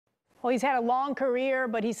Well, he's had a long career,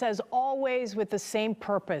 but he says always with the same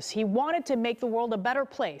purpose. He wanted to make the world a better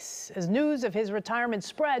place. As news of his retirement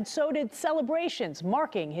spread, so did celebrations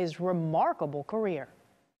marking his remarkable career.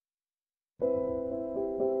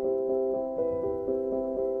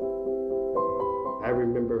 I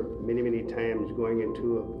remember many times going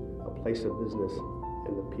into a place of business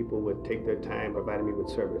and the people would take their time providing me with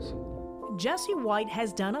service. Jesse White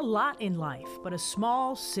has done a lot in life, but a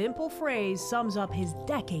small, simple phrase sums up his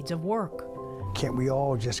decades of work. Can't we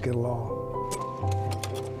all just get along?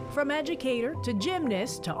 From educator to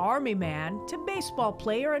gymnast to army man to baseball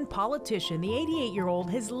player and politician, the 88-year-old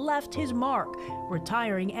has left his mark,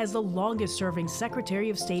 retiring as the longest-serving Secretary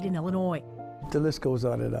of State in Illinois. The list goes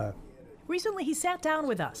on and on. Recently, he sat down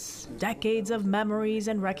with us. Decades of memories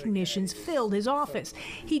and recognitions filled his office.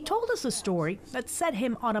 He told us a story that set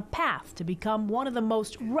him on a path to become one of the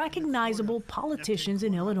most recognizable politicians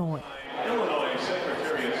in Illinois. Illinois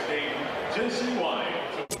Secretary of State Jesse White.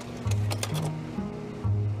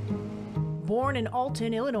 Born in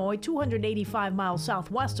Alton, Illinois, 285 miles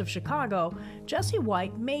southwest of Chicago, Jesse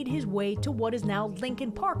White made his way to what is now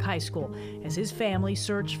Lincoln Park High School. As his family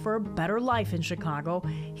searched for a better life in Chicago,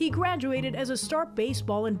 he graduated as a star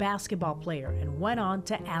baseball and basketball player and went on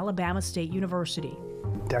to Alabama State University.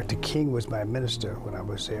 Dr. King was my minister when I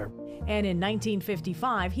was there. And in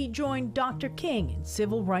 1955, he joined Dr. King in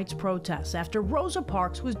civil rights protests after Rosa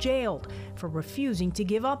Parks was jailed for refusing to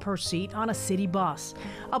give up her seat on a city bus.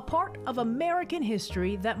 A part of American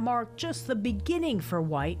history that marked just the beginning for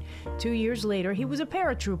White. 2 years later, he was a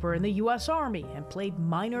paratrooper in the U.S. Army and played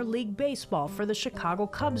minor league baseball for the Chicago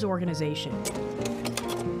Cubs organization.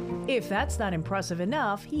 If that's not impressive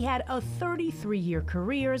enough, he had a 33-year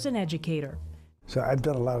career as an educator. So I've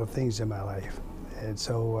done a lot of things in my life. And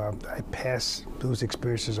so I pass those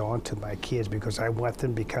experiences on to my kids because I want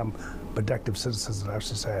them to become productive citizens in our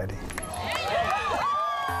society.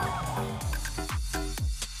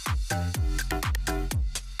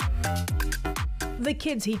 The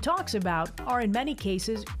kids he talks about are in many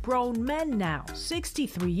cases grown men now.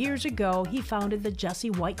 63 years ago, he founded the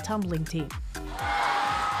Jesse White tumbling team.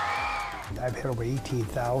 I've had over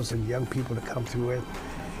 18,000 young people to come through it.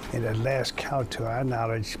 And at last count, to our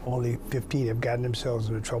knowledge, only 15 have gotten themselves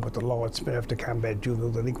into trouble with the law. It's been enough to combat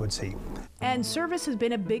juvenile delinquency. And service has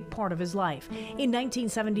been a big part of his life. In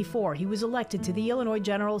 1974, he was elected to the Illinois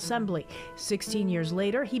General Assembly. 16 years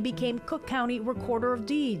later, he became Cook County Recorder of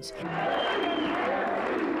Deeds.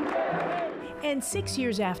 And 6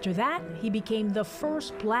 years after that, he became the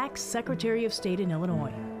first black Secretary of State in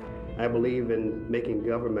Illinois. I believe in making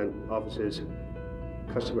government offices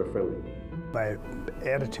customer-friendly. My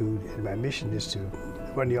attitude and my mission is to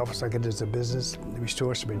run the office like it is a business,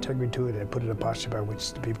 restore some integrity to it, and put it in a posture by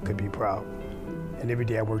which the people could be proud. And every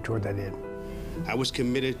day I work toward that end. I was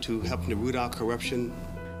committed to helping to root out corruption.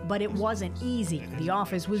 But it wasn't easy. The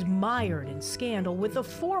office was mired in scandal, with the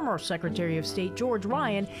former Secretary of State, George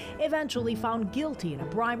Ryan, eventually found guilty in a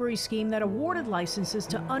bribery scheme that awarded licenses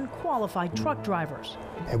to unqualified truck drivers.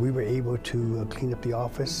 And we were able to clean up the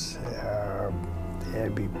office,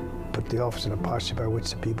 and we put the office in a posture by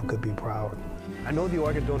which the people could be proud. I know the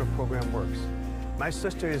organ donor program works. My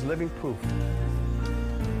sister is living proof.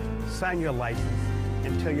 Sign your license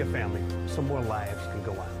and tell your family so more lives can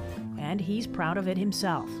go on. And he's proud of it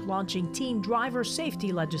himself, launching teen driver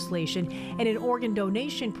safety legislation and an organ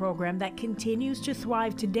donation program that continues to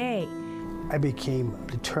thrive today. I became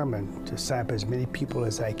determined to sign up as many people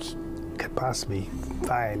as I could possibly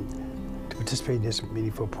find to participate in this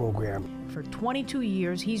meaningful program. For 22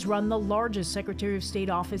 years, he's run the largest Secretary of State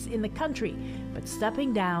office in the country, but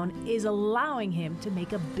stepping down is allowing him to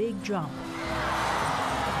make a big jump.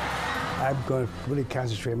 I'm going to really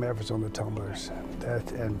concentrate my efforts on the tumblers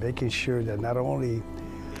and making sure that not only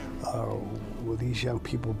will these young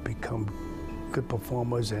people become good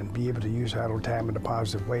performers and be able to use idle time in a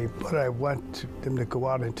positive way, but I want them to go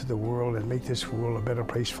out into the world and make this world a better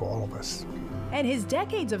place for all of us. And his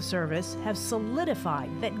decades of service have solidified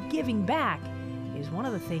that giving back is one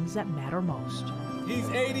of the things that matter most. He's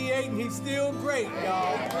 88 and he's still great,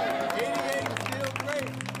 y'all. 88 and still great.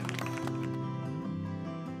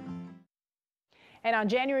 And on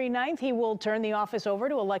January 9th, he will turn the office over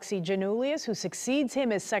to Alexi Giannoulias, who succeeds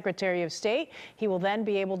him as Secretary of State. He will then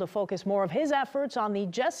be able to focus more of his efforts on the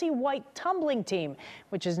Jesse White tumbling team,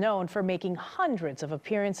 which is known for making hundreds of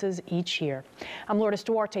appearances each year. I'm Lourdes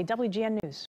Duarte, WGN News.